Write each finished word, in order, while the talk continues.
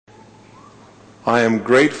I am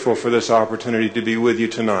grateful for this opportunity to be with you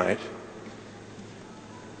tonight.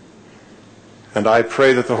 And I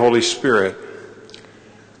pray that the Holy Spirit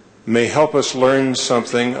may help us learn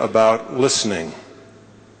something about listening.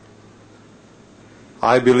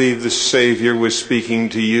 I believe the Savior was speaking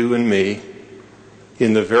to you and me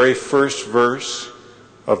in the very first verse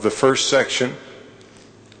of the first section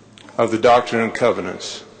of the Doctrine and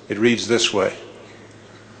Covenants. It reads this way: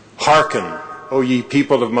 "Hearken, O ye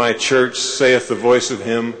people of my church, saith the voice of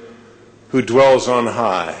him who dwells on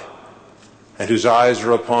high, and whose eyes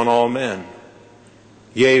are upon all men.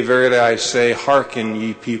 Yea, verily I say, hearken,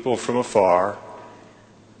 ye people from afar,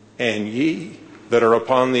 and ye that are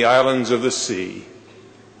upon the islands of the sea,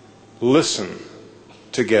 listen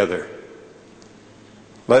together."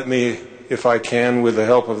 Let me, if I can, with the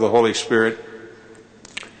help of the Holy Spirit,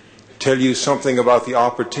 tell you something about the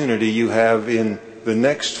opportunity you have in the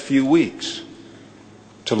next few weeks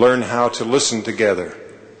to learn how to listen together.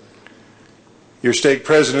 Your stake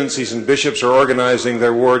presidencies and bishops are organizing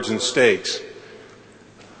their wards and stakes.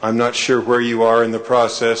 I'm not sure where you are in the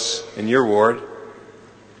process in your ward.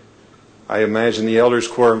 I imagine the Elders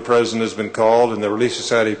Quorum president has been called and the Relief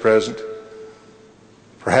Society president.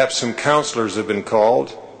 Perhaps some counselors have been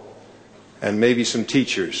called, and maybe some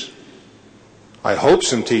teachers. I hope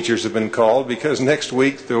some teachers have been called, because next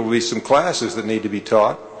week there will be some classes that need to be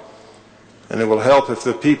taught, and it will help if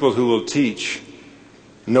the people who will teach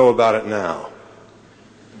know about it now.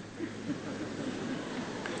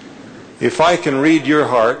 If I can read your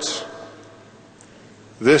hearts,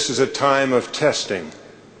 this is a time of testing.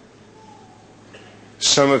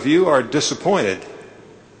 Some of you are disappointed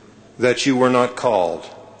that you were not called.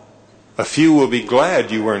 A few will be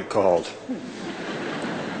glad you weren't called.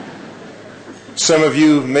 Some of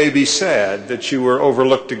you may be sad that you were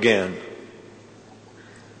overlooked again.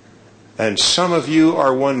 And some of you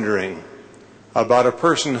are wondering about a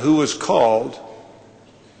person who was called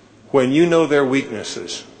when you know their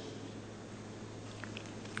weaknesses.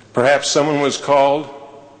 Perhaps someone was called,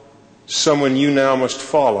 someone you now must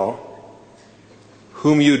follow,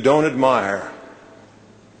 whom you don't admire,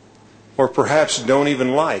 or perhaps don't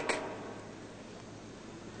even like.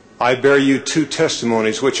 I bear you two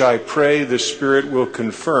testimonies which I pray the Spirit will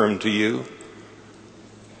confirm to you.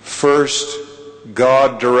 First,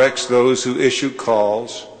 God directs those who issue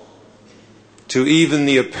calls to even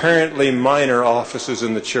the apparently minor offices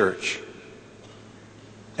in the church.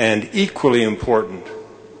 And equally important,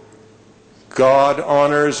 God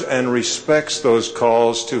honors and respects those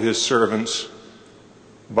calls to his servants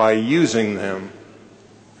by using them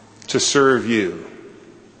to serve you.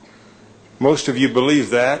 Most of you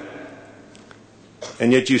believe that,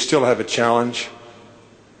 and yet you still have a challenge.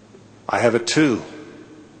 I have it too.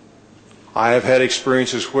 I have had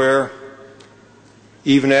experiences where,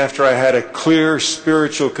 even after I had a clear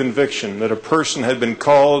spiritual conviction that a person had been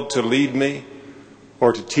called to lead me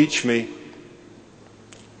or to teach me,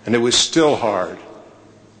 and it was still hard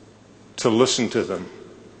to listen to them,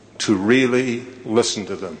 to really listen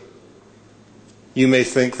to them. You may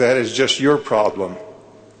think that is just your problem.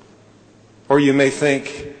 Or you may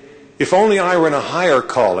think, if only I were in a higher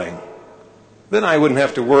calling, then I wouldn't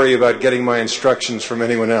have to worry about getting my instructions from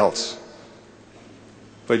anyone else.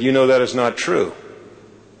 But you know that is not true.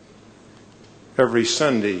 Every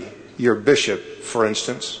Sunday, your bishop, for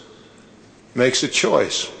instance, makes a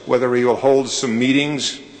choice whether he will hold some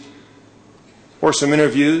meetings or some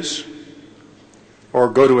interviews or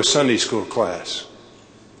go to a Sunday school class.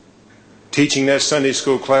 Teaching that Sunday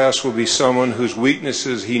school class will be someone whose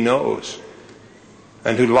weaknesses he knows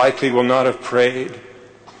and who likely will not have prayed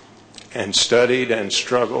and studied and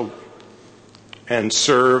struggled and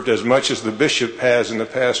served as much as the bishop has in the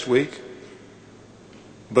past week.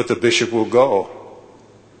 But the bishop will go.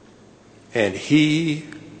 And he,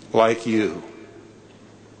 like you,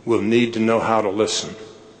 will need to know how to listen.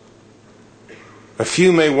 A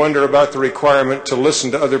few may wonder about the requirement to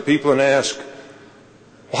listen to other people and ask,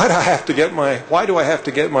 why do I have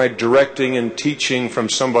to get my directing and teaching from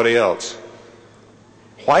somebody else?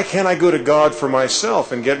 Why can't I go to God for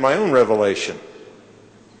myself and get my own revelation?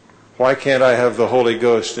 Why can't I have the Holy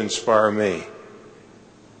Ghost inspire me?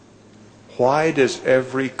 Why does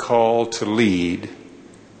every call to lead,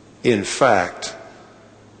 in fact,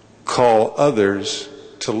 call others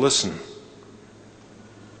to listen?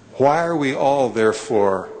 Why are we all,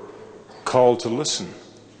 therefore, called to listen?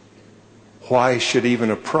 Why should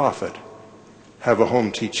even a prophet have a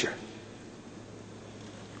home teacher?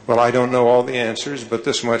 Well, I don't know all the answers, but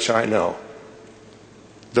this much I know.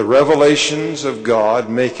 The revelations of God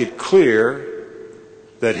make it clear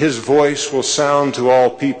that his voice will sound to all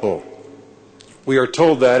people, We are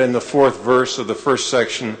told that in the 4th verse of the first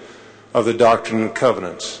section of the Doctrine and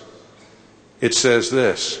Covenants. It says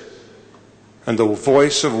this, "And the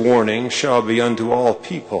voice of warning shall be unto all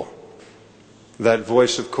people." That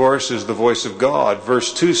voice, of course, is the voice of God.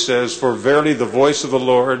 Verse 2 says, "For verily the voice of the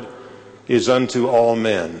Lord is unto all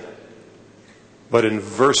men." But in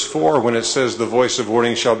verse 4, when it says the voice of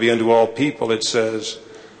warning shall be unto all people, it says,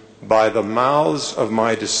 "By the mouths of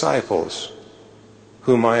my disciples,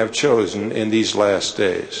 whom I have chosen in these last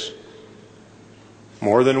days."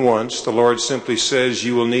 More than once, the Lord simply says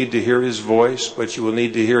you will need to hear His voice, but you will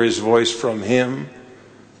need to hear His voice from Him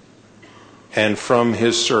and from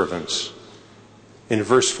His servants. In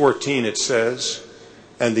verse 14 it says,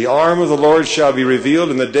 "And the arm of the Lord shall be revealed,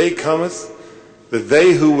 and the day cometh, that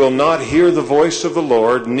they who will not hear the voice of the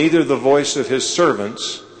Lord, neither the voice of His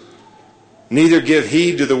servants, neither give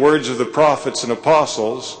heed to the words of the prophets and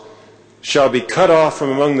apostles, shall be cut off from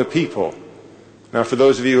among the people." Now, for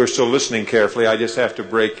those of you who are still listening carefully, I just have to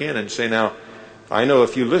break in and say, now, I know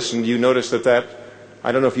if you listened, you noticed that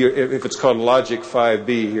I don't know if it's called Logic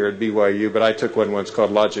 5B here at BYU, but I took one once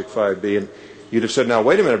called Logic 5B, and you'd have said, now,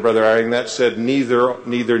 wait a minute, Brother Eyring, that said neither,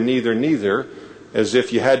 as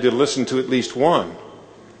if you had to listen to at least one.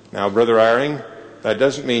 Now, Brother Eyring, that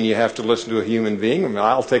doesn't mean you have to listen to a human being. I mean,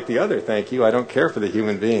 I'll take the other, thank you. I don't care for the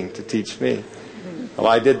human being to teach me. Well,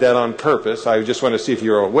 I did that on purpose. I just want to see if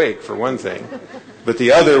you're awake, for one thing. But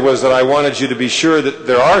the other was that I wanted you to be sure that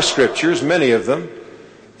there are scriptures, many of them,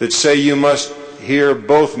 that say you must hear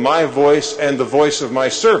both my voice and the voice of my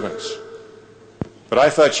servants. But I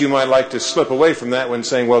thought you might like to slip away from that when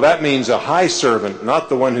saying, well, that means a high servant, not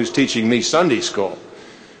the one who's teaching me Sunday school.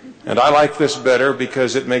 And I like this better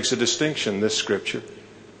because it makes a distinction, this scripture,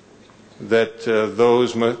 that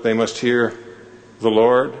they must hear the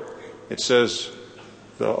Lord. It says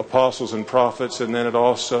the apostles and prophets, and then it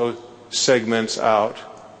also segments out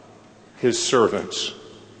His servants.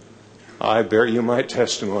 I bear you my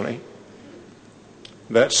testimony.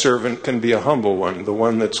 That servant can be a humble one, the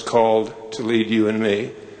one that's called to lead you and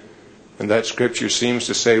me. And that scripture seems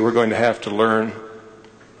to say we're going to have to learn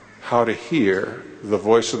how to hear the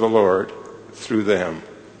voice of the Lord through them.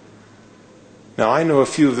 Now, I know a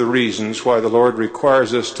few of the reasons why the Lord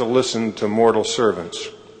requires us to listen to mortal servants.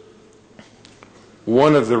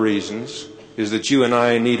 One of the reasons is that you and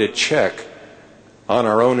I need a check on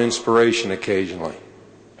our own inspiration occasionally.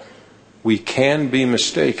 We can be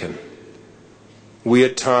mistaken. We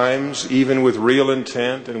at times, even with real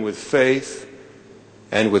intent and with faith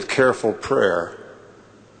and with careful prayer,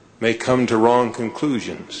 may come to wrong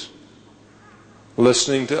conclusions.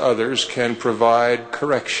 Listening to others can provide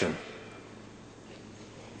correction.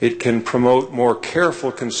 It can promote more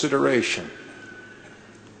careful consideration.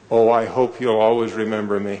 Oh, I hope you'll always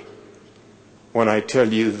remember me when I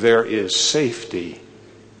tell you there is safety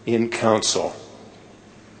in counsel.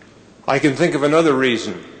 I can think of another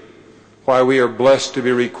reason why we are blessed to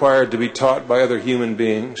be required to be taught by other human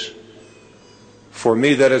beings. For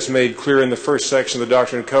me, that is made clear in the first section of the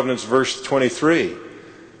Doctrine and Covenants, verse 23,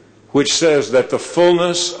 which says that the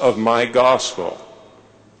fullness of my gospel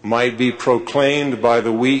might be proclaimed by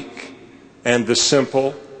the weak and the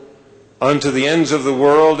simple unto the ends of the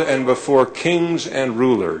world and before kings and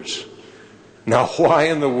rulers. Now, why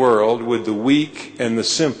in the world would the weak and the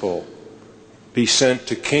simple be sent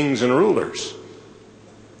to kings and rulers?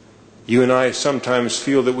 You and I sometimes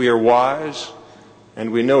feel that we are wise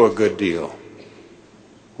and we know a good deal.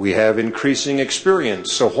 We have increasing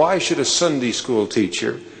experience. So why should a Sunday school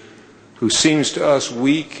teacher who seems to us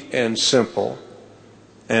weak and simple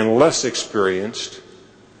and less experienced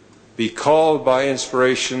be called by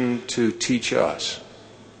inspiration to teach us?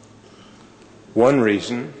 One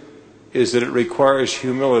reason is that it requires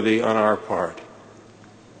humility on our part.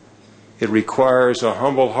 It requires a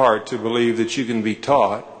humble heart to believe that you can be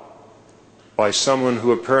taught by someone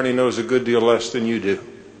who apparently knows a good deal less than you do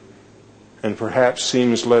and perhaps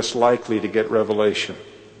seems less likely to get revelation.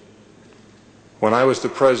 When I was the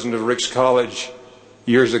president of Ricks College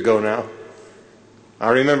years ago now, I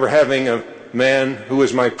remember having a man who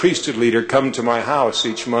was my priesthood leader come to my house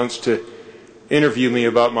each month to interview me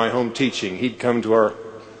about my home teaching. He'd come to our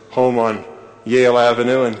home on Yale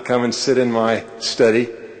Avenue and come and sit in my study.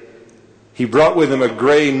 He brought with him a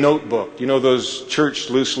gray notebook. You know those church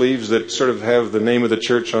loose leaves that sort of have the name of the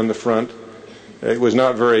church on the front? It was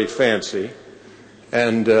not very fancy.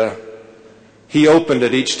 And he opened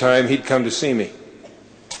it each time he'd come to see me.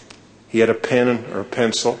 He had a pen or a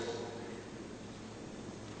pencil.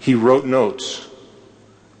 He wrote notes.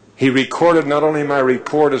 He recorded not only my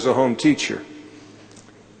report as a home teacher,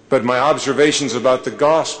 but my observations about the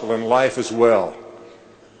gospel and life as well.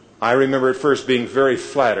 I remember at first being very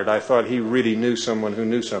flattered. I thought he really knew someone who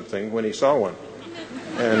knew something when he saw one.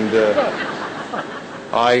 And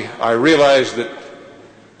I realized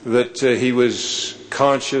that he was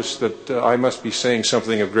conscious that I must be saying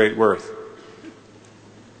something of great worth.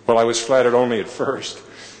 Well, I was flattered only at first.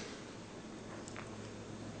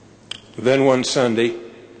 Then one Sunday,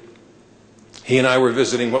 he and I were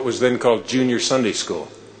visiting what was then called Junior Sunday School.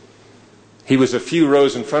 He was a few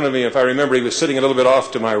rows in front of me. If I remember, he was sitting a little bit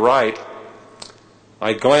off to my right.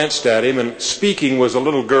 I glanced at him, and speaking was a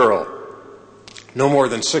little girl, no more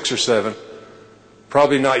than 6 or 7,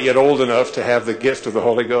 probably not yet old enough to have the gift of the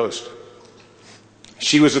Holy Ghost.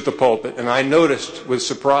 She was at the pulpit, and I noticed with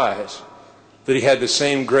surprise that he had the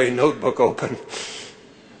same gray notebook open.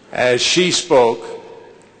 As she spoke,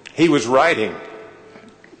 he was writing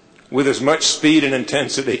with as much speed and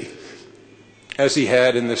intensity as he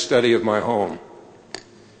had in the study of my home.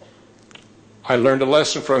 I learned a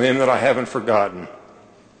lesson from him that I haven't forgotten.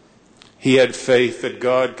 He had faith that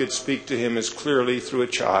God could speak to him as clearly through a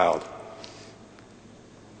child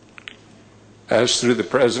as through the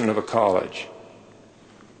president of a college.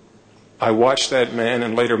 I watched that man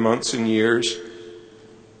in later months and years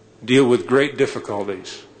deal with great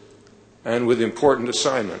difficulties and with important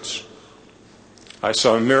assignments. I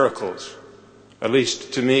saw miracles. At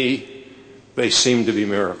least to me, they seemed to be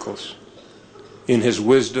miracles in his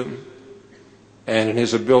wisdom and in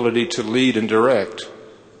his ability to lead and direct.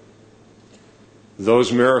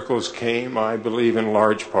 Those miracles came, I believe, in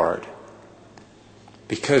large part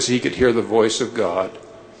because he could hear the voice of God,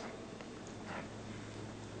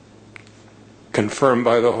 confirmed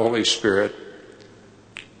by the Holy Spirit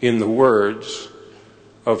in the words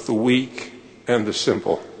of the weak and the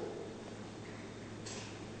simple.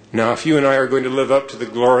 Now, if you and I are going to live up to the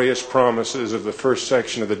glorious promises of the first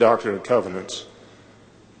section of the Doctrine and Covenants,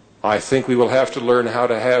 I think we will have to learn how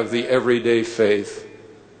to have the everyday faith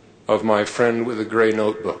of my friend with the gray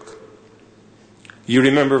notebook. You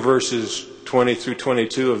remember verses 20 through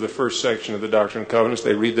 22 of the first section of the Doctrine and Covenants.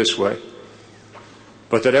 They read this way: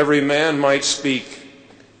 "But that every man might speak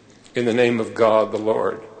in the name of God the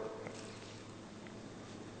Lord,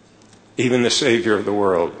 even the Savior of the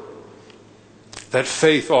world, that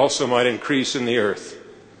faith also might increase in the earth,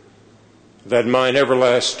 that mine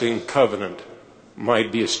everlasting covenant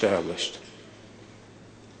might be established."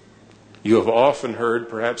 You have often heard,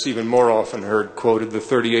 perhaps even more often heard, quoted the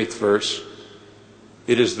 38th verse.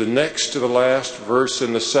 It is the next to the last verse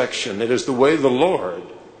in the section. It is the way the Lord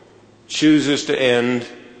chooses to end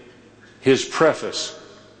his preface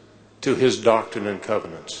to his Doctrine and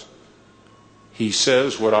Covenants. He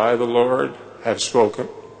says, "What I, the Lord, have spoken,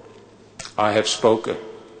 I have spoken,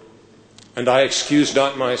 and I excuse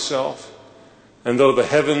not myself. And though the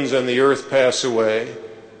heavens and the earth pass away,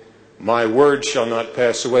 my word shall not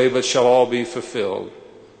pass away, but shall all be fulfilled,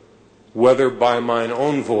 whether by mine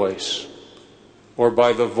own voice or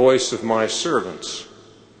by the voice of my servants,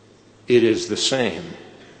 it is the same."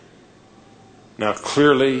 Now,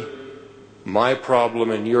 clearly, my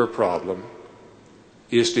problem and your problem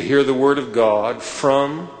is to hear the word of God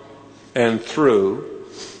from and through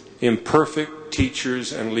imperfect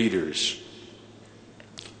teachers and leaders.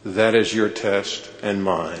 That is your test and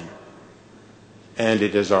mine. And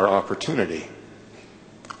it is our opportunity.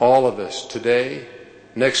 All of us today,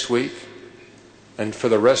 next week, and for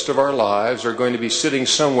the rest of our lives are going to be sitting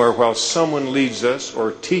somewhere while someone leads us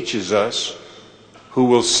or teaches us who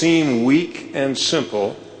will seem weak and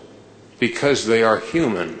simple because they are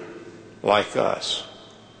human like us.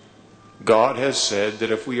 God has said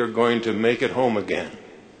that if we are going to make it home again,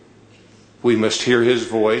 we must hear his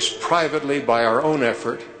voice privately by our own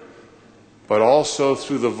effort, but also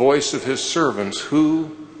through the voice of his servants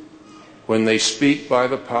who, when they speak by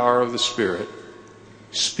the power of the Spirit,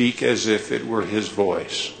 speak as if it were his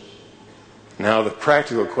voice. Now, the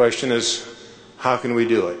practical question is, how can we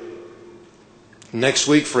do it? Next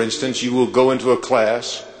week, for instance, you will go into a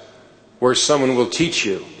class where someone will teach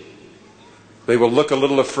you. They will look a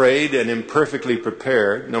little afraid and imperfectly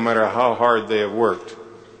prepared, no matter how hard they have worked.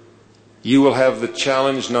 You will have the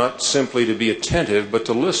challenge not simply to be attentive, but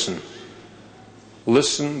to listen.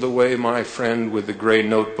 Listen the way my friend with the gray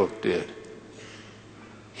notebook did.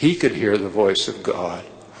 He could hear the voice of God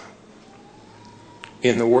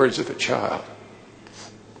in the words of a child.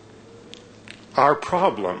 Our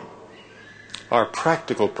problem, our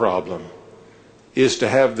practical problem, is to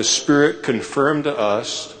have the Spirit confirm to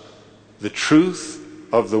us the truth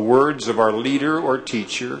of the words of our leader or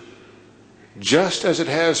teacher, just as it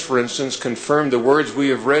has, for instance, confirmed the words we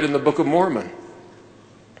have read in the Book of Mormon.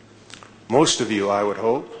 Most of you, I would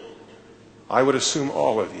hope, I would assume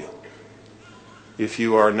all of you, if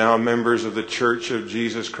you are now members of the Church of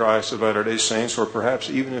Jesus Christ of Latter-day Saints, or perhaps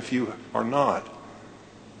even if you are not,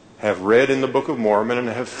 have read in the Book of Mormon and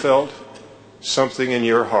have felt something in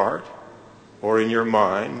your heart or in your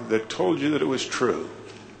mind that told you that it was true,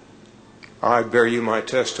 I bear you my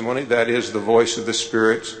testimony. That is the voice of the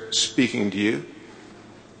Spirit speaking to you.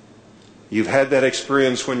 You've had that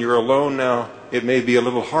experience when you're alone. Now, it may be a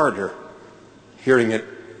little harder hearing it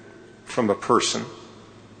from a person.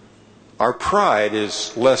 Our pride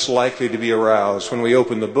is less likely to be aroused when we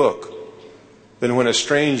open the book than when a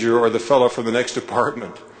stranger or the fellow from the next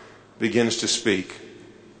apartment begins to speak.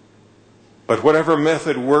 But whatever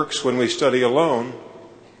method works when we study alone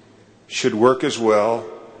should work as well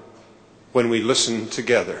when we listen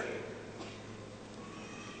together.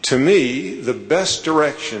 To me, the best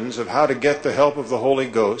directions of how to get the help of the Holy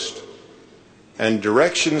Ghost, and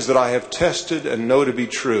directions that I have tested and know to be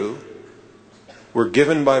true, were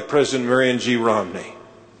given by President Marion G. Romney.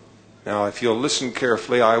 Now, if you'll listen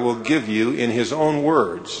carefully, I will give you, in his own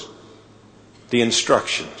words, the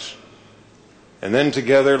instructions. And then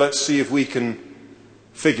together, let's see if we can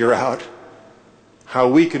figure out how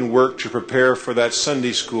we can work to prepare for that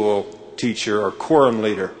Sunday school teacher or quorum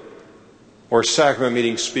leader or sacrament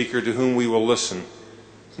meeting speaker to whom we will listen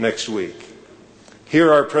next week.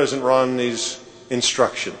 Here are President Romney's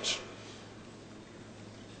instructions.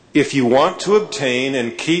 If you want to obtain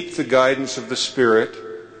and keep the guidance of the Spirit,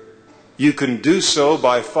 you can do so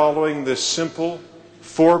by following this simple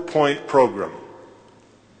 4-point program.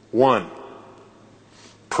 1.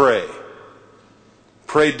 Pray.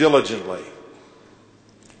 Pray diligently.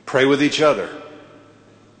 Pray with each other.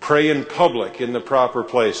 Pray in public in the proper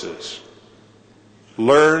places.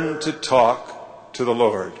 Learn to talk to the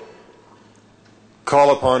Lord.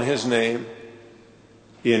 Call upon His name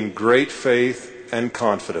in great faith and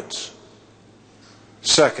confidence.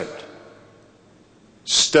 2,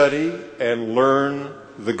 study and learn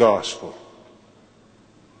the gospel.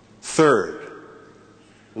 3,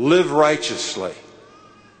 live righteously.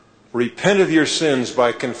 Repent of your sins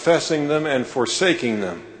by confessing them and forsaking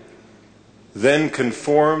them. Then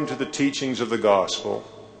conform to the teachings of the gospel.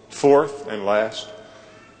 4th and last,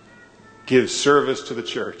 give service to the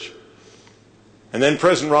church. And then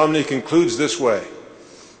President Romney concludes this way.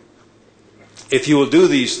 If you will do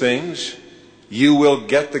these things, you will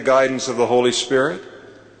get the guidance of the Holy Spirit,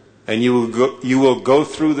 and you will go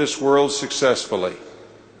through this world successfully,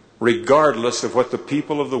 regardless of what the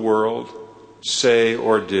people of the world say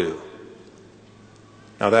or do.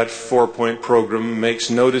 Now, that 4-point program makes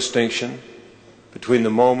no distinction between the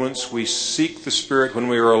moments we seek the Spirit when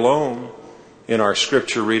we are alone in our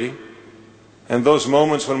scripture reading and those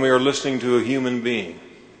moments when we are listening to a human being.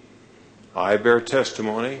 I bear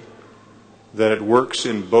testimony that it works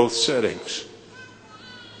in both settings.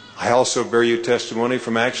 I also bear you testimony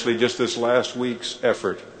from actually just this last week's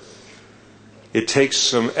effort. It takes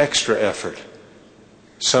some extra effort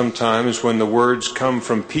sometimes when the words come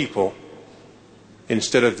from people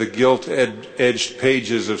instead of the gilt-edged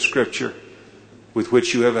pages of Scripture with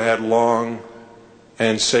which you have had long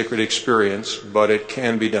and sacred experience, but it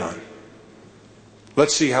can be done.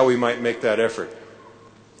 Let's see how we might make that effort.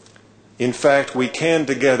 In fact, we can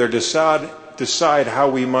together decide how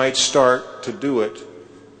we might start to do it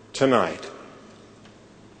tonight.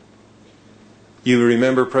 You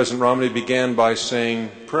remember President Romney began by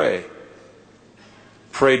saying, pray.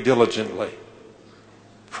 Pray diligently.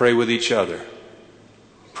 Pray with each other.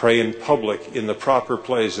 Pray in public in the proper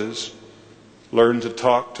places. Learn to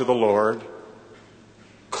talk to the Lord.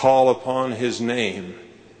 Call upon His name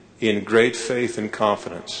in great faith and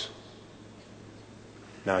confidence.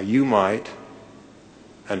 Now you might,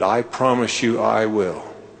 and I promise you I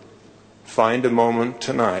will, find a moment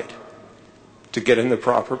tonight to get in the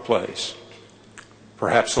proper place,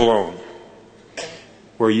 perhaps alone,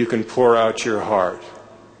 where you can pour out your heart.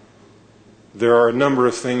 There are a number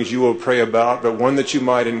of things you will pray about, but one that you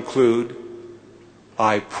might include,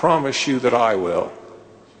 I promise you that I will,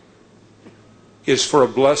 is for a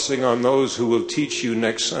blessing on those who will teach you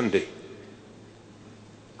next Sunday.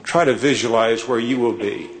 Try to visualize where you will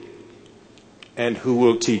be and who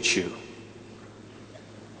will teach you.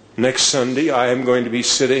 Next Sunday, I am going to be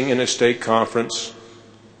sitting in a stake conference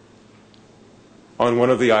on one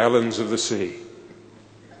of the islands of the sea.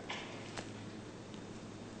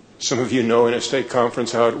 Some of you know in a stake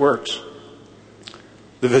conference how it works.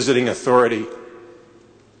 The visiting authority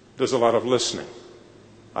does a lot of listening.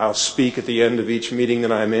 I'll speak at the end of each meeting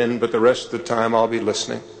that I'm in, but the rest of the time I'll be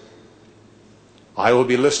listening. I will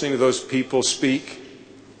be listening to those people speak,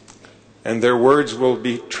 and their words will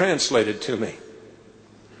be translated to me.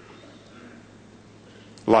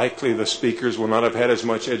 Likely the speakers will not have had as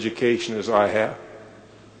much education as I have,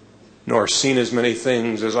 nor seen as many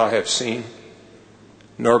things as I have seen,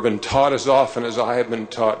 nor been taught as often as I have been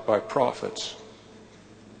taught by prophets.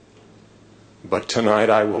 But tonight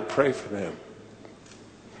I will pray for them.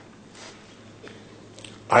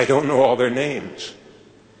 I don't know all their names.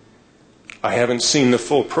 I haven't seen the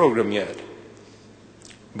full program yet.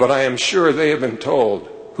 But I am sure they have been told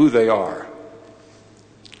who they are.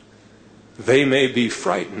 They may be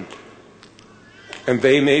frightened, and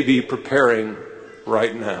they may be preparing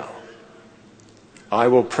right now. I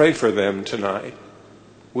will pray for them tonight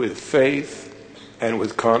with faith and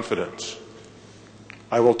with confidence.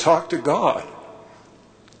 I will talk to God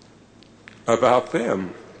about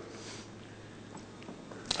them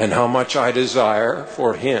and how much I desire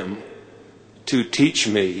for Him to teach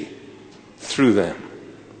me through them.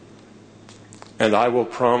 And I will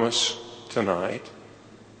promise tonight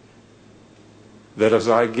that as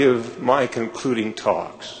I give my concluding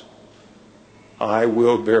talks, I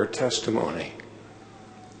will bear testimony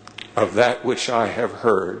of that which I have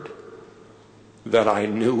heard that I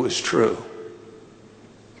knew was true.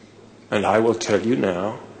 And I will tell you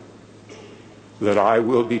now that I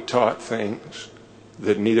will be taught things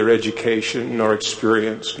that neither education nor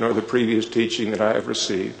experience nor the previous teaching that I have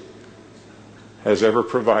received has ever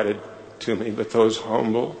provided to me, but those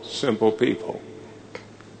humble, simple people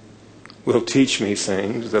will teach me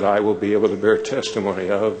things that I will be able to bear testimony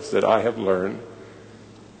of that I have learned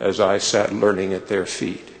as I sat learning at their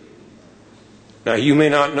feet. Now, you may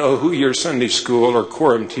not know who your Sunday school or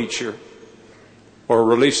quorum teacher or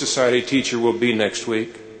Relief Society teacher will be next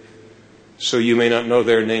week, so you may not know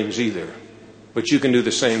their names either. But you can do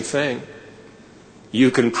the same thing. You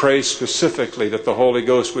can pray specifically that the Holy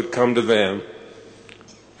Ghost would come to them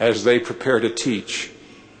as they prepare to teach,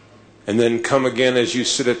 and then come again as you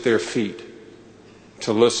sit at their feet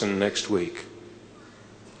to listen next week.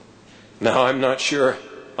 Now, I'm not sure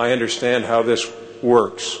I understand how this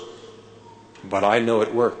works, but I know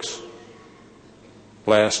it works.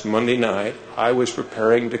 Last Monday night, I was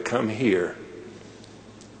preparing to come here.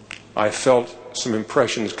 I felt some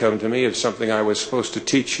impressions come to me of something I was supposed to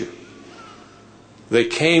teach you. They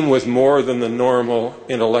came with more than the normal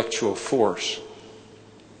intellectual force.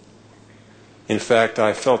 In fact,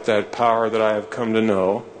 I felt that power that I have come to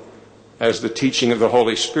know as the teaching of the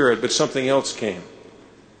Holy Spirit, but something else came.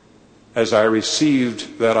 As I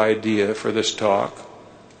received that idea for this talk,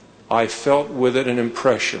 I felt with it an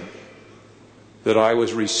impression that I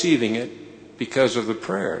was receiving it because of the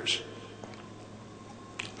prayers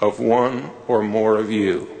of one or more of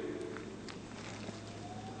you.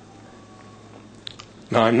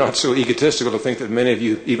 Now, I'm not so egotistical to think that many of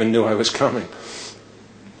you even knew I was coming.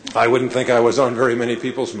 I wouldn't think I was on very many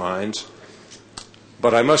people's minds,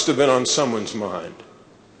 but I must have been on someone's mind.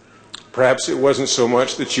 Perhaps it wasn't so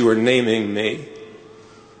much that you were naming me,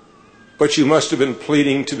 but you must have been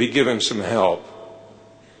pleading to be given some help,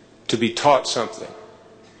 to be taught something,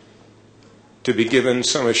 to be given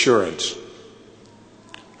some assurance.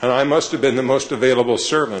 And I must have been the most available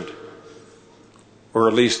servant, or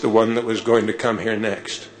at least the one that was going to come here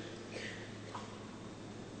next.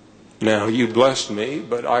 Now, you blessed me,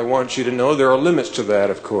 but I want you to know there are limits to that,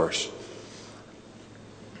 of course.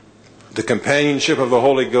 The companionship of the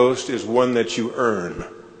Holy Ghost is one that you earn.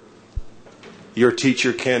 Your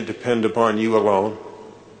teacher can't depend upon you alone.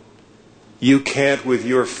 You can't, with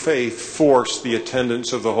your faith, force the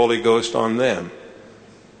attendance of the Holy Ghost on them.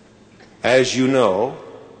 As you know,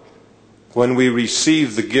 when we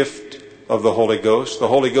receive the gift of the Holy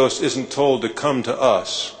Ghost isn't told to come to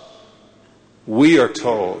us. We are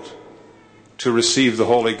told to receive the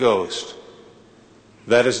Holy Ghost.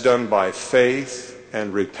 That is done by faith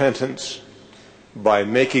and repentance, by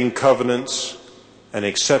making covenants and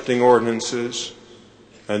accepting ordinances,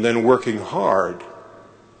 and then working hard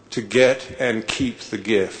to get and keep the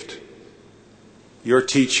gift. Your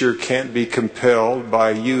teacher can't be compelled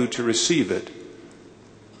by you to receive it,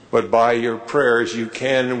 but by your prayers you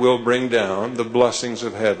can and will bring down the blessings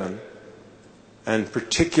of heaven, and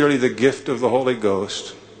particularly the gift of the Holy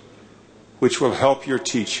Ghost, which will help your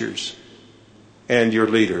teachers and your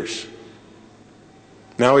leaders.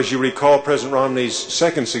 Now, as you recall, President Romney's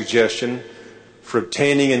second suggestion for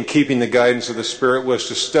obtaining and keeping the guidance of the Spirit was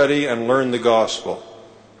to study and learn the gospel.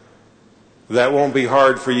 That won't be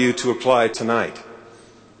hard for you to apply tonight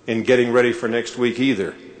in getting ready for next week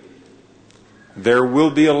either. There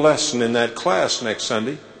will be a lesson in that class next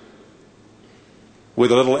Sunday.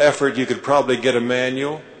 With a little effort, you could probably get a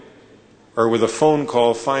manual, or with a phone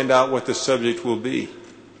call, find out what the subject will be.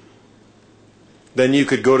 Then you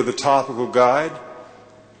could go to the topical guide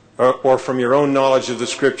or from your own knowledge of the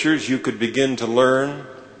Scriptures, you could begin to learn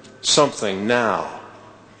something now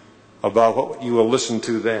about what you will listen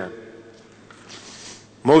to then.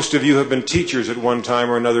 Most of you have been teachers at one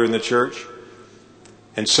time or another in the church,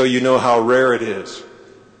 and so you know how rare it is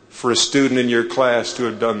for a student in your class to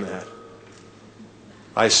have done that.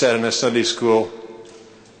 I sat in a Sunday school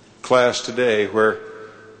class today where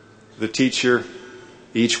the teacher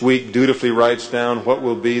each week dutifully writes down what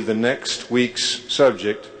will be the next week's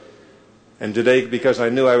subject. And today, because I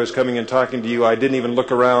knew I was coming and talking to you, I didn't even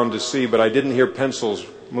look around to see, but I didn't hear pencils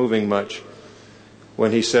moving much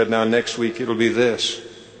when he said, now next week it'll be this.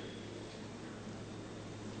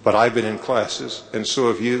 But I've been in classes, and so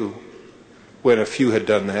have you, when a few had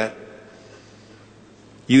done that.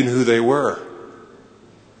 You knew who they were.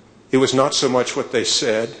 It was not so much what they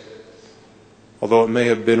said, although it may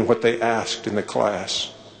have been what they asked in the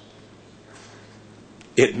class.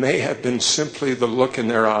 It may have been simply the look in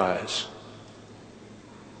their eyes.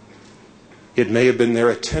 It may have been their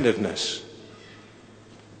attentiveness.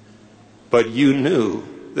 But you knew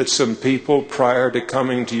that some people prior to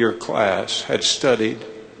coming to your class had studied,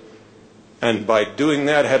 and by doing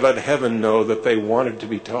that had let heaven know that they wanted to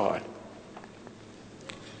be taught.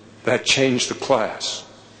 That changed the class,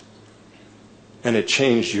 and it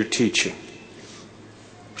changed your teaching.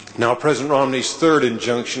 Now, President Romney's third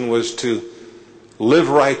injunction was to live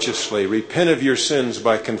righteously, repent of your sins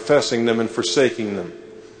by confessing them and forsaking them,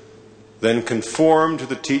 then conform to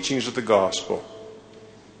the teachings of the gospel.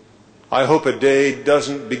 I hope a day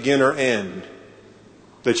doesn't begin or end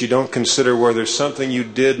that you don't consider whether something you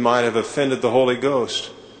did might have offended the Holy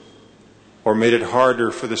Ghost or made it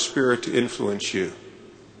harder for the Spirit to influence you.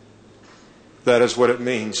 That is what it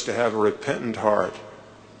means to have a repentant heart.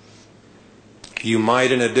 You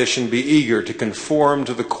might, in addition, be eager to conform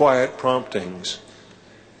to the quiet promptings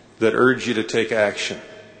that urge you to take action.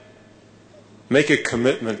 Make a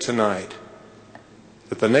commitment tonight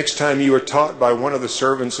that the next time you are taught by one of the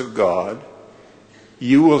servants of God,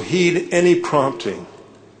 you will heed any prompting,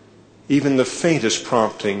 even the faintest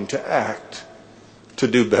prompting, to act, to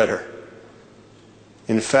do better.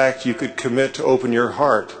 In fact, you could commit to open your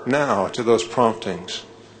heart now to those promptings.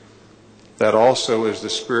 That also is the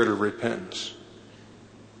spirit of repentance.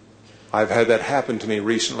 I've had that happen to me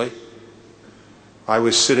recently. I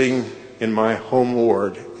was sitting in my home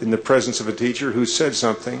ward in the presence of a teacher who said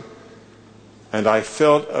something, and I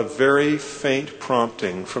felt a very faint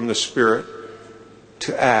prompting from the Spirit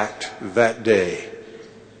to act that day.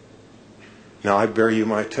 Now, I bear you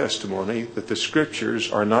my testimony that the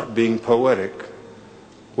Scriptures are not being poetic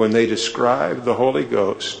when they describe the Holy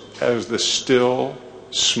Ghost as the still,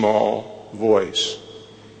 small voice.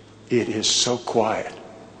 It is so quiet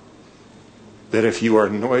that if you are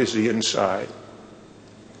noisy inside,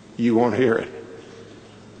 you won't hear it.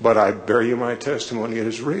 But I bear you my testimony, it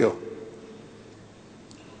is real.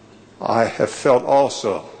 I have felt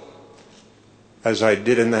also, as I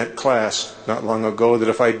did in that class not long ago, that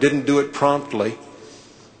if I didn't do it promptly,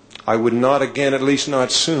 I would not again, at least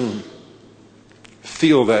not soon,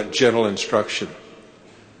 feel that gentle instruction.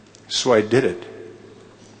 So I did it.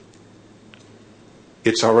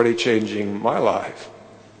 It's already changing my life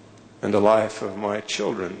and the life of my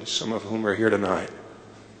children, some of whom are here tonight.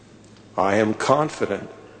 I am confident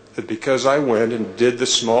that because I went and did the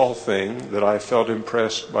small thing that I felt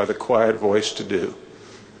impressed by the quiet voice to do,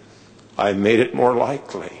 I made it more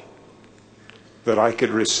likely that I could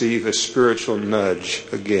receive a spiritual nudge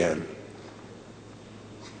again.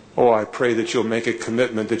 Oh, I pray that you'll make a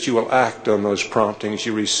commitment that you will act on those promptings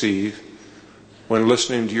you receive when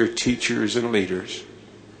listening to your teachers and leaders.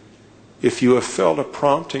 If you have felt a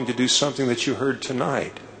prompting to do something that you heard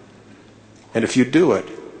tonight, and if you do it,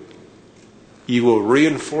 you will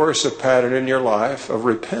reinforce a pattern in your life of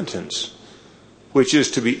repentance, which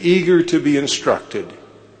is to be eager to be instructed,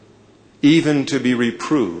 even to be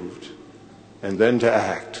reproved, and then to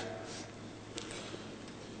act.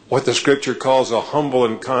 What the Scripture calls a humble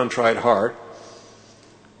and contrite heart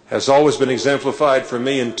has always been exemplified for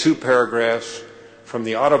me in 2 paragraphs from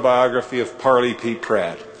the autobiography of Parley P.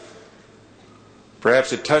 Pratt.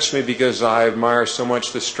 Perhaps it touched me because I admire so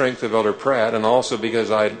much the strength of Elder Pratt, and also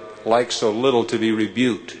because I like so little to be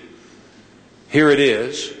rebuked. Here it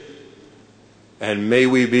is, and may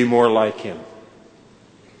we be more like him.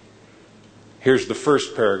 Here's the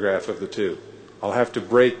first paragraph of the 2. I'll have to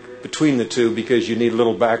break between the 2 because you need a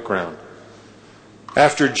little background.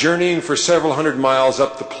 After journeying for several hundred miles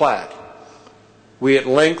up the Platte, we at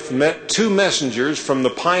length met 2 messengers from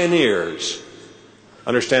the Pioneers.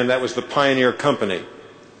 Understand that was the Pioneer Company.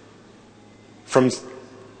 From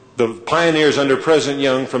the Pioneers under President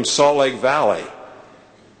Young from Salt Lake Valley.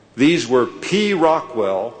 These were P.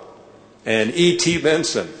 Rockwell and E.T.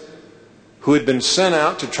 Benson, who had been sent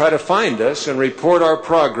out to try to find us and report our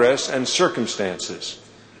progress and circumstances.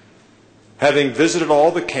 Having visited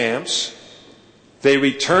all the camps, they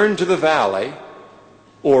returned to the valley,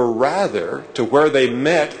 or rather to where they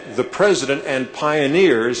met the president and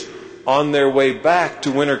pioneers on their way back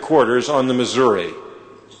to winter quarters on the Missouri.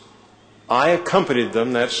 I accompanied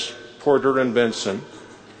them, that's Porter and Benson,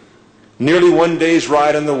 nearly one day's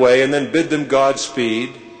ride on the way, and then bid them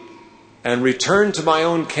Godspeed and returned to my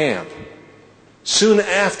own camp. Soon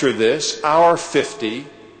after this, our 50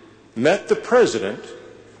 met the president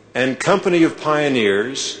and company of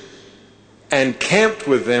pioneers and camped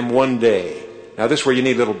with them one day. Now this is where you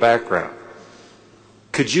need a little background.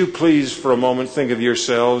 Could you please for a moment think of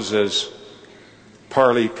yourselves as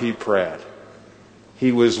Parley P. Pratt?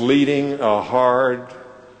 He was leading a hard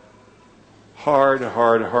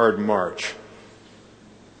march.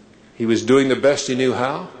 He was doing the best he knew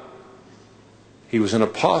how. He was an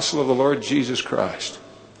apostle of the Lord Jesus Christ.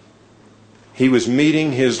 He was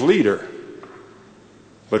meeting his leader,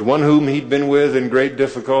 but one whom he'd been with in great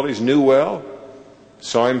difficulties, knew well,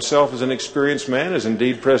 saw himself as an experienced man, as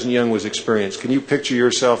indeed President Young was experienced. Can you picture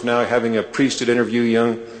yourself now having a priesthood interview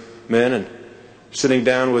young men and sitting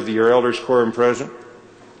down with your elders, quorum president,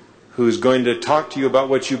 who's going to talk to you about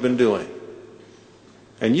what you've been doing?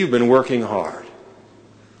 And you've been working hard.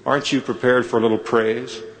 Aren't you prepared for a little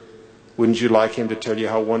praise? Wouldn't you like him to tell you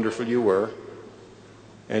how wonderful you were?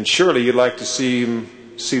 And surely you'd like to see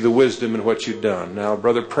the wisdom in what you'd done. Now,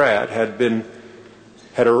 Brother Pratt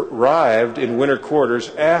had arrived in winter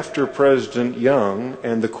quarters after President Young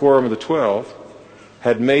and the Quorum of the 12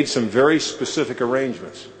 had made some very specific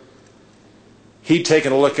arrangements. He'd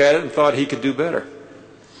taken a look at it and thought he could do better.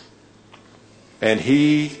 And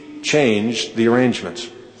he changed the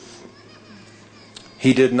arrangements.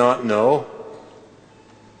 He did not know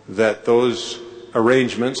that those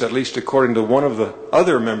arrangements, at least according to one of the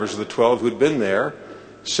other members of the 12 who'd been there,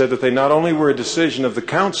 said that they not only were a decision of the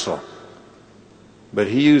council, but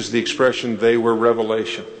he used the expression, they were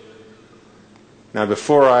revelation. Now,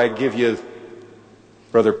 before I give you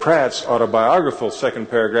Brother Pratt's autobiographical second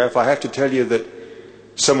paragraph, I have to tell you that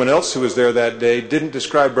someone else who was there that day didn't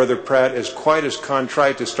describe Brother Pratt as quite as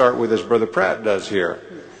contrite to start with as Brother Pratt does here.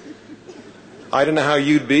 I don't know how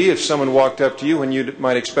you'd be if someone walked up to you when you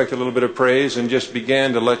might expect a little bit of praise and just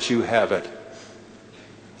began to let you have it.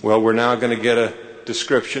 Well, we're now going to get a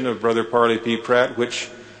description of Brother Parley P. Pratt, which,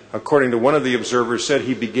 according to one of the observers, said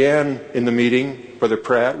he began in the meeting, Brother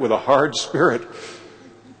Pratt, with a hard spirit.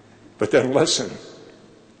 But then listen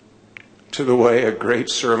to the way a great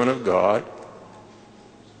servant of God,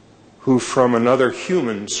 who from another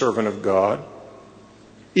human servant of God,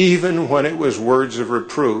 even when it was words of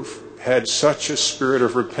reproof, had such a spirit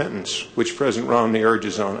of repentance, which President Romney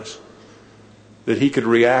urges on us, that he could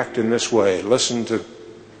react in this way. Listen to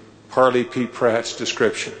Parley P. Pratt's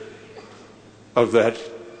description of that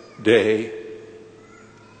day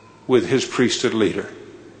with his priesthood leader.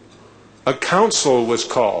 A council was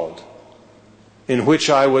called in which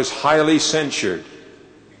I was highly censured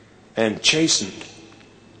and chastened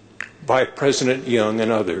by President Young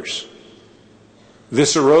and others.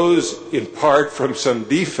 This arose in part from some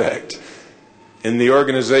defect in the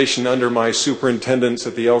organization under my superintendence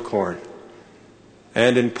at the Elkhorn,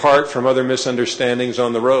 and in part from other misunderstandings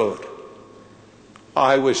on the road.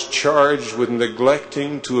 I was charged with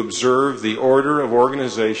neglecting to observe the order of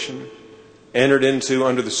organization entered into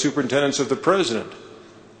under the superintendence of the president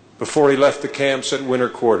before he left the camps at winter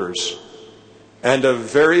quarters, and of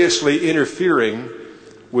variously interfering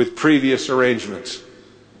with previous arrangements.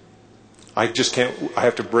 I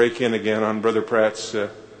have to break in again on Brother Pratt's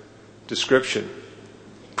description.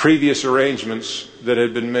 Previous arrangements that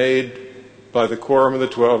had been made by the Quorum of the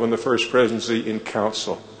 12 and the First Presidency in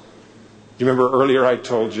council. You remember earlier I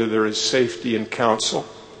told you there is safety in counsel?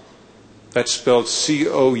 That's spelled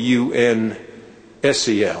Counsel.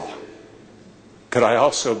 Could I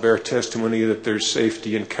also bear testimony that there's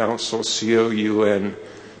safety in counsel?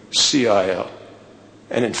 Council.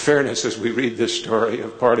 And in fairness, as we read this story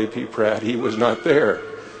of Parley P. Pratt, he was not there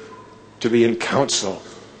to be in counsel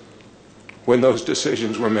when those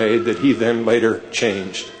decisions were made that he then later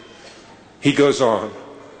changed. He goes on.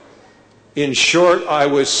 In short, I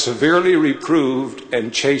was severely reproved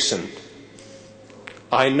and chastened.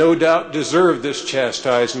 I no doubt deserved this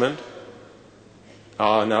chastisement.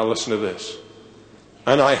 Now listen to this.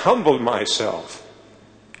 And I humbled myself,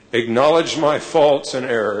 acknowledged my faults and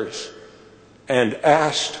errors, and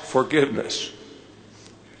asked forgiveness.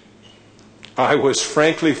 I was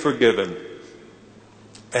frankly forgiven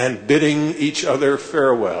and bidding each other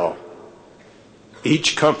farewell,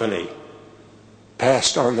 each company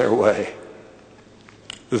passed on their way.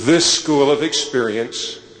 This school of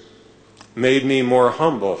experience made me more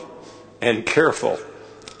humble and careful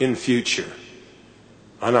in future.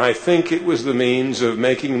 And I think it was the means of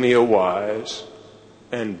making me a wise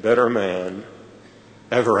and better man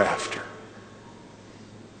ever after.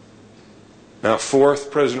 Now,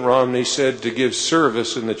 fourth, President Romney said to give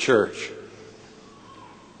service in the church.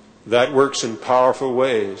 That works in powerful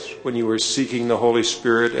ways when you are seeking the Holy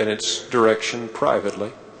Spirit and its direction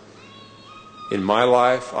privately. In my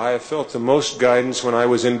life, I have felt the most guidance when I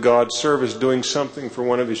was in God's service doing something for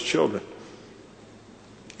one of His children.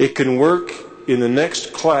 It can work in the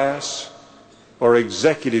next class or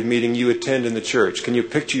executive meeting you attend in the church. Can you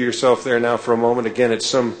picture yourself there now for a moment? Again, it's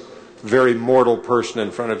some very mortal person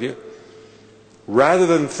in front of you. Rather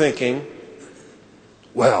than thinking,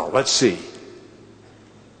 well, let's see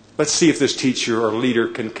if this teacher or leader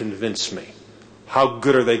can convince me. How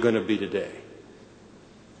good are they going to be today?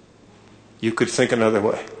 You could think another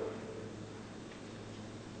way.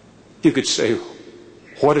 You could say,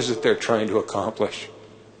 what is it they're trying to accomplish?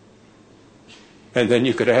 And then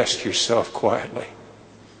you could ask yourself quietly,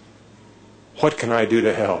 what can I do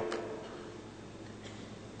to help?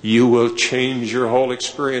 You will change your whole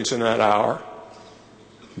experience in that hour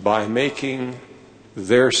by making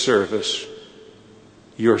their service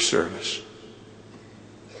your service.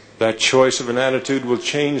 That choice of an attitude will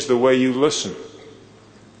change the way you listen.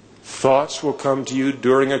 Thoughts will come to you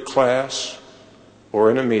during a class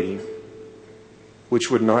or in a meeting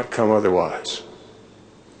which would not come otherwise.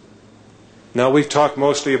 Now, we've talked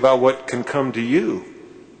mostly about what can come to you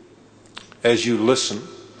as you listen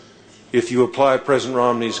if you apply President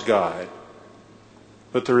Romney's guide.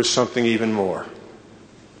 But there is something even more.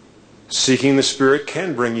 Seeking the Spirit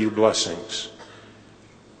can bring you blessings.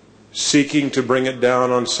 Seeking to bring it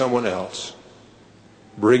down on someone else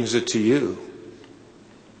brings it to you.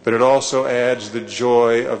 But it also adds the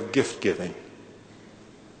joy of gift giving.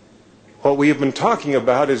 What we have been talking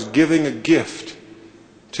about is giving a gift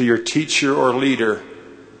to your teacher or leader.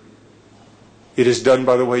 It is done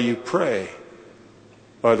by the way you pray,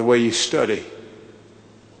 by the way you study,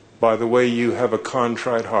 by the way you have a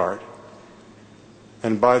contrite heart,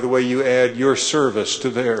 and by the way you add your service to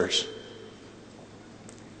theirs.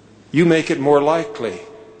 You make it more likely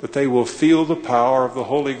that they will feel the power of the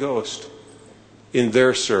Holy Ghost in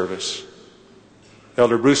their service.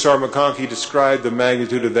 Elder Bruce R. McConkie described the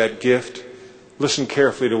magnitude of that gift. Listen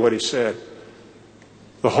carefully to what he said.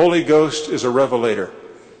 The Holy Ghost is a revelator.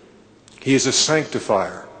 He is a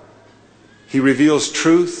sanctifier. He reveals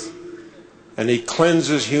truth and He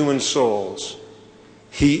cleanses human souls.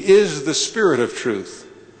 He is the Spirit of truth.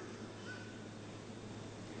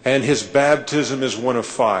 And His baptism is one of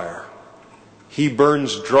fire. He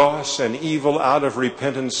burns dross and evil out of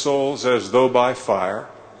repentant souls as though by fire.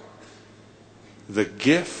 The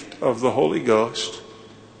gift of the Holy Ghost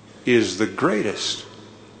is the greatest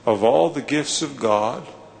of all the gifts of God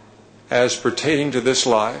as pertaining to this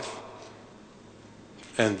life.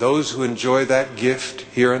 And those who enjoy that gift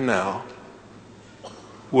here and now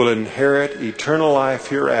will inherit eternal life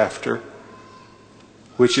hereafter,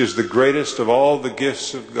 which is the greatest of all the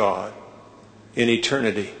gifts of God in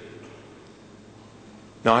eternity.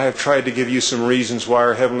 Now, I have tried to give you some reasons why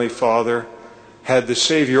our Heavenly Father had the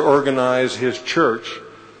Savior organize His church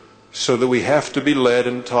so that we have to be led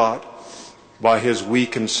and taught by His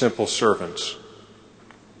weak and simple servants.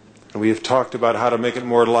 And we have talked about how to make it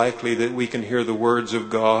more likely that we can hear the words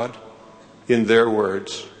of God in their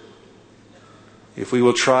words. If we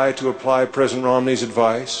will try to apply President Romney's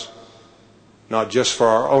advice, not just for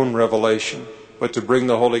our own revelation, but to bring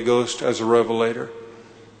the Holy Ghost as a revelator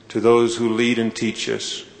to those who lead and teach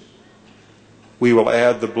us, we will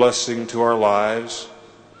add the blessing to our lives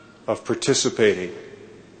of participating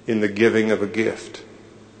in the giving of a gift.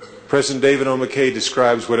 President David O. McKay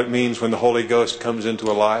describes what it means when the Holy Ghost comes into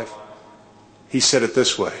a life. He said it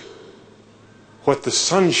this way: what the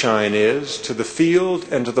sunshine is to the field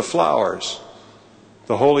and to the flowers,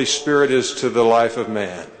 the Holy Spirit is to the life of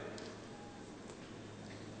man.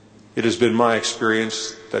 It has been my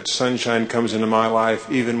experience that sunshine comes into my life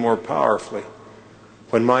even more powerfully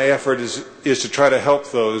when my effort is to try to help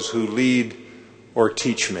those who lead or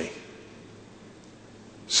teach me.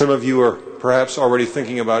 Some of you are perhaps already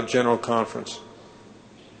thinking about General Conference.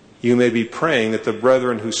 You may be praying that the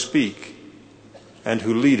brethren who speak and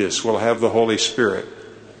who lead us will have the Holy Spirit.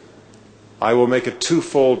 I will make a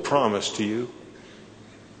twofold promise to you.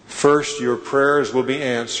 First, your prayers will be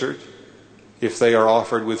answered if they are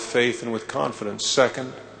offered with faith and with confidence.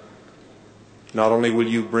 Second, not only will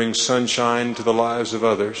you bring sunshine to the lives of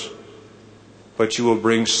others, but you will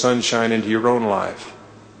bring sunshine into your own life.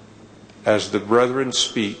 As the brethren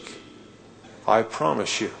speak, I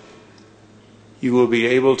promise you, you will be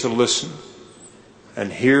able to listen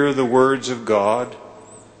and hear the words of God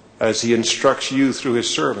as He instructs you through His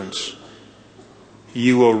servants.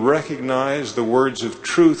 You will recognize the words of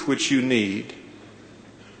truth which you need,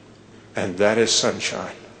 and that is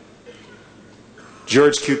sunshine.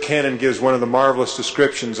 George Buchanan gives one of the marvelous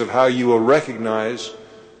descriptions of how you will recognize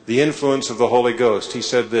the influence of the Holy Ghost. He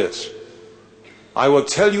said this: I will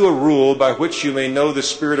tell you a rule by which you may know the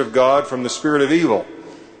Spirit of God from the spirit of evil.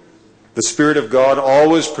 The Spirit of God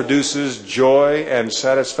always produces joy and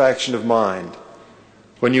satisfaction of mind.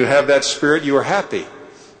 When you have that Spirit, you are happy.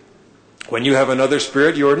 When you have another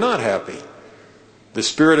spirit, you are not happy. The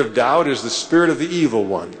spirit of doubt is the spirit of the evil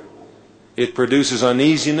one. It produces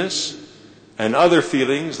uneasiness and other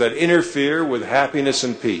feelings that interfere with happiness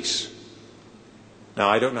and peace. Now,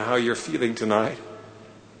 I don't know how you're feeling tonight,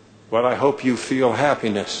 but I hope you feel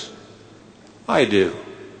happiness. I do.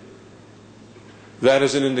 That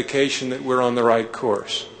is an indication that we're on the right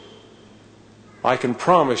course. I can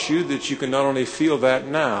promise you that you can not only feel that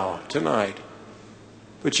now, tonight,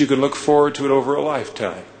 but you can look forward to it over a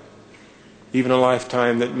lifetime. Even a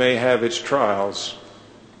lifetime that may have its trials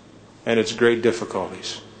and its great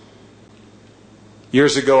difficulties.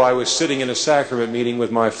 Years ago, I was sitting in a sacrament meeting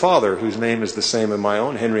with my father, whose name is the same as my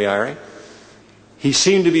own, Henry Eyring. He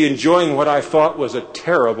seemed to be enjoying what I thought was a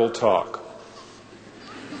terrible talk.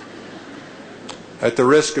 At the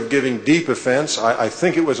risk of giving deep offense, I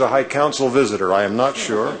think it was a high council visitor. I am not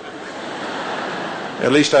sure.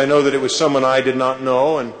 At least I know that it was someone I did not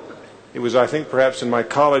know, and it was, I think, perhaps in my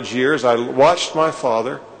college years. I watched my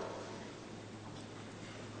father,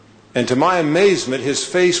 and to my amazement, his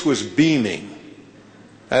face was beaming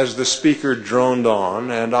as the speaker droned on,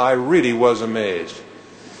 and I really was amazed.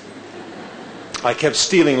 I kept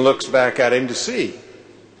stealing looks back at him to see.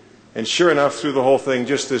 And sure enough, through the whole thing,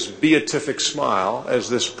 just this beatific smile as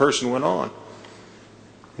this person went on.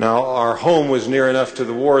 Now, our home was near enough to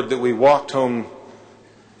the ward that we walked home.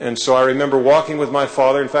 And so I remember walking with my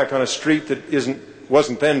father, in fact, on a street that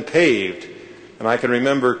wasn't then paved. And I can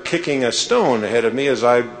remember kicking a stone ahead of me as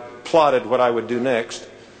I plotted what I would do next.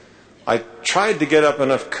 I tried to get up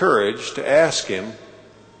enough courage to ask him,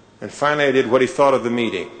 and finally I did, what he thought of the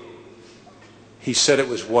meeting. He said it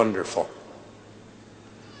was wonderful.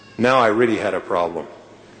 Now I really had a problem.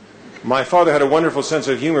 My father had a wonderful sense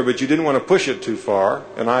of humor, but you didn't want to push it too far.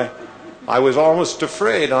 And I was almost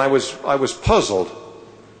afraid, and I was puzzled.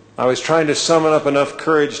 I was trying to summon up enough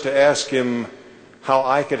courage to ask him how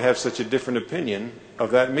I could have such a different opinion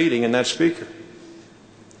of that meeting and that speaker.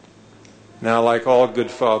 Now, like all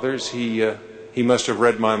good fathers, he must have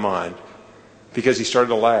read my mind, because he started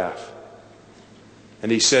to laugh.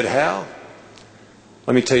 And he said, Hal,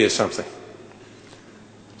 let me tell you something.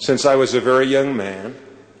 Since I was a very young man,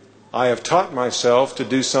 I have taught myself to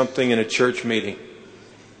do something in a church meeting.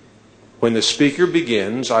 When the speaker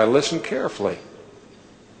begins, I listen carefully,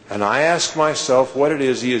 and I ask myself what it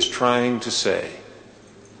is he is trying to say.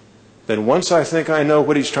 Then once I think I know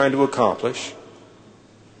what he's trying to accomplish,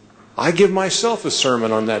 I give myself a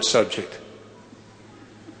sermon on that subject.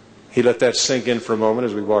 He let that sink in for a moment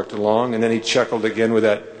as we walked along, and then he chuckled again with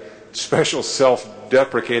that special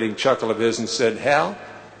self-deprecating chuckle of his and said, Hal,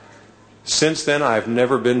 since then I've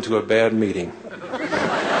never been to a bad meeting.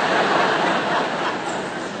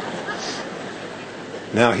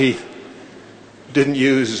 Now, he didn't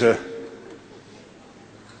use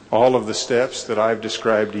all of the steps that I've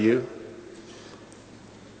described to you.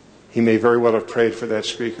 He may very well have prayed for that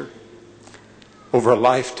speaker. Over a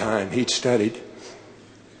lifetime he'd studied,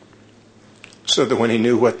 so that when he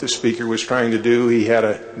knew what the speaker was trying to do, he had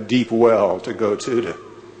a deep well to go to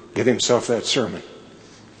get himself that sermon.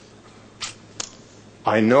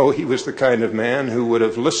 I know he was the kind of man who would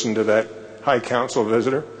have listened to that high council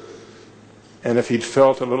visitor, and if he'd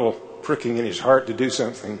felt a little pricking in his heart to do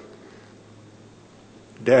something,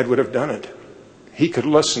 Dad would have done it. He could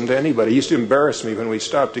listen to anybody. He used to embarrass me when we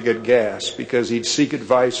stopped to get gas, because he'd seek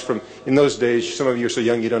advice from, in those days, some of you are so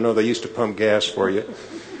young you don't know, they used to pump gas for you.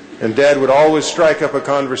 And Dad would always strike up a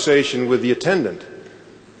conversation with the attendant,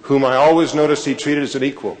 whom I always noticed he treated as an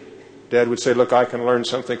equal. Dad would say, look, I can learn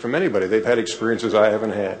something from anybody. They've had experiences I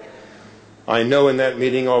haven't had. I know in that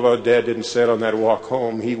meeting, although Dad didn't say it on that walk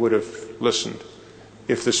home, he would have listened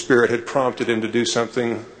if the Spirit had prompted him to do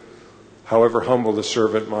something, however humble the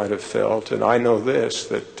servant might have felt. And I know this,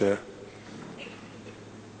 that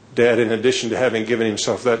Dad, in addition to having given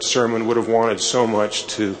himself that sermon, would have wanted so much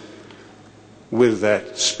to with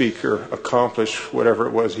that speaker accomplish whatever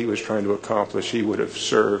it was he was trying to accomplish, he would have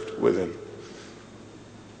served with him.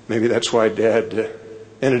 Maybe that's why Dad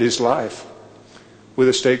ended his life with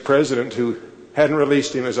a stake president who hadn't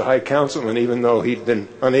released him as a high councilman, even though he'd been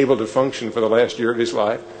unable to function for the last year of his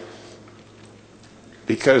life.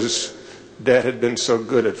 Because Dad had been so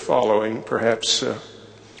good at following, perhaps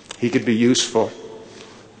he could be useful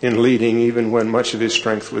in leading even when much of his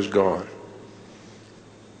strength was gone.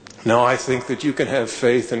 Now I think that you can have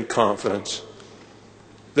faith and confidence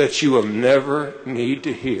that you will never need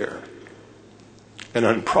to hear an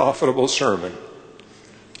unprofitable sermon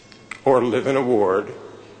or live in a ward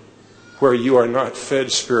where you are not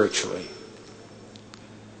fed spiritually.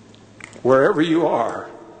 Wherever you are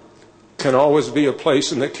can always be a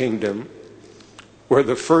place in the kingdom where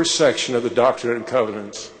the first section of the Doctrine and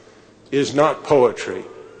Covenants is not poetry,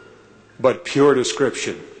 but pure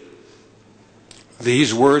description.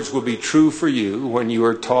 These words will be true for you when you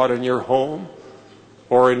are taught in your home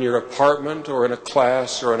or in your apartment or in a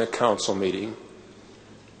class or in a council meeting.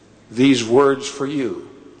 These words for you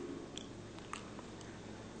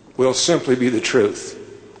will simply be the truth.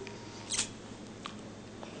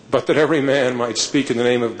 But that every man might speak in the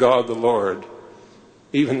name of God the Lord,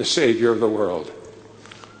 even the Savior of the world.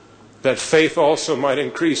 That faith also might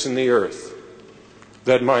increase in the earth,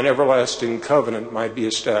 that mine everlasting covenant might be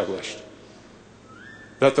established.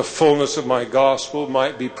 That the fullness of my gospel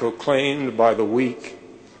might be proclaimed by the weak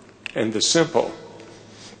and the simple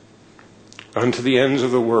unto the ends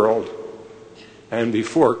of the world and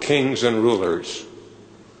before kings and rulers.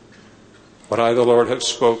 What I, the Lord, have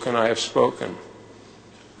spoken, I have spoken,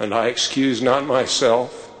 and I excuse not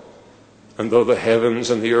myself, and though the heavens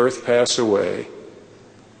and the earth pass away,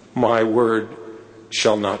 my word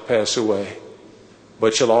shall not pass away,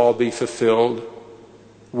 but shall all be fulfilled,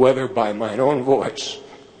 whether by mine own voice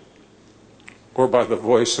or by the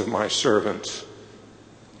voice of my servants.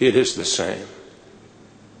 It is the same.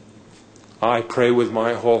 I pray with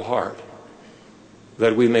my whole heart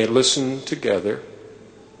that we may listen together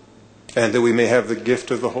and that we may have the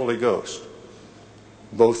gift of the Holy Ghost,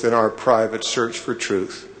 both in our private search for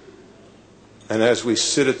truth and as we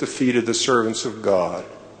sit at the feet of the servants of God,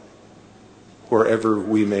 wherever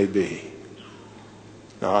we may be.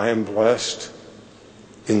 Now, I am blessed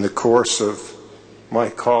in the course of my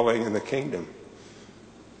calling in the kingdom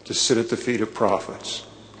to sit at the feet of prophets.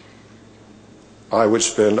 I would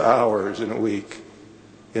spend hours in a week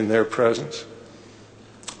in their presence.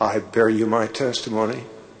 I bear you my testimony.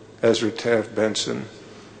 Ezra Taft Benson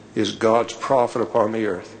is God's prophet upon the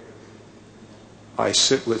earth. I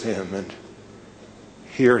sit with him and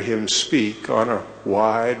hear him speak on a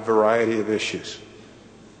wide variety of issues.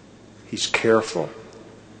 He's careful.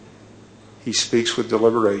 He speaks with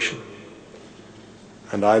deliberation.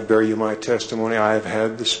 And I bear you my testimony. I have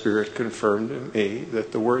had the Spirit confirm to me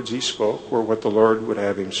that the words he spoke were what the Lord would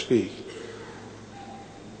have him speak.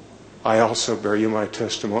 I also bear you my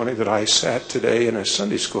testimony that I sat today in a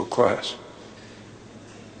Sunday school class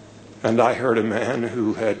and I heard a man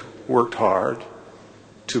who had worked hard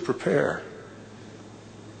to prepare.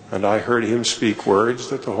 And I heard him speak words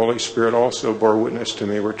that the Holy Spirit also bore witness to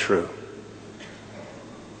me were true.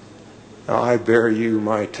 Now I bear you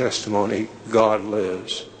my testimony. God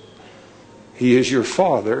lives. He is your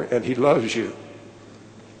Father and He loves you.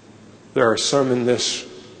 There are some in this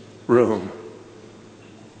room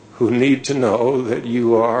who need to know that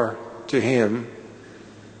you are to Him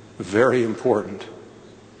very important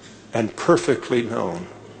and perfectly known.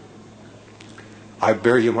 I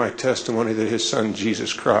bear you my testimony that His Son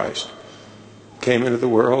Jesus Christ came into the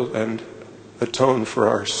world and atoned for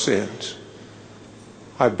our sins.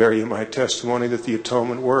 I bear you my testimony that the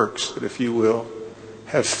atonement works, that if you will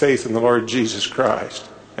have faith in the Lord Jesus Christ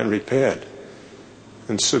and repent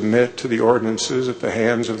and submit to the ordinances at the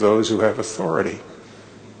hands of those who have authority,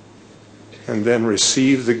 and then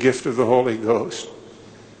receive the gift of the Holy Ghost,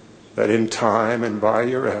 that in time and by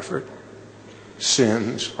your effort,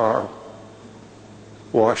 sins are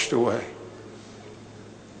washed away.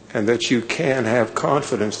 And that you can have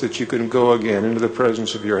confidence that you can go again into the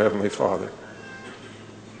presence of your Heavenly Father.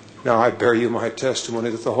 Now I bear you my testimony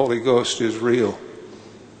that the Holy Ghost is real.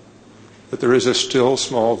 That there is a still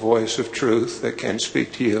small voice of truth that can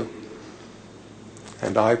speak to you.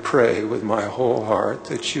 And I pray with my whole heart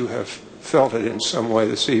that you have felt it in some way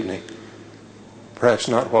this evening. Perhaps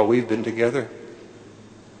not while we've been together.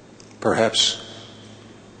 Perhaps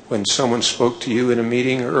when someone spoke to you in a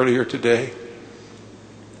meeting earlier today.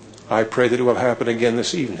 I pray that it will happen again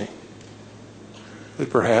this evening. That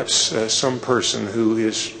perhaps some person who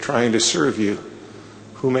is trying to serve you,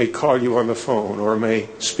 who may call you on the phone or may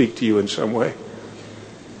speak to you in some way.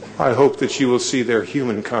 I hope that you will see their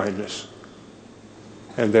human kindness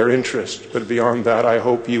and their interest. But beyond that, I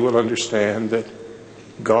hope you will understand that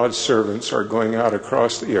God's servants are going out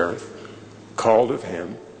across the earth, called of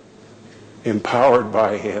Him, empowered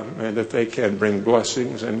by Him, and that they can bring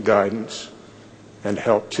blessings and guidance and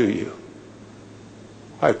help to you.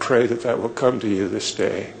 I pray that that will come to you this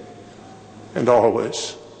day and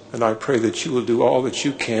always. And I pray that you will do all that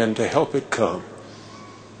you can to help it come.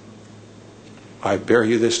 I bear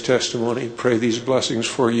you this testimony, pray these blessings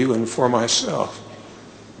for you and for myself.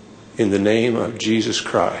 In the name of Jesus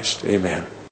Christ, amen.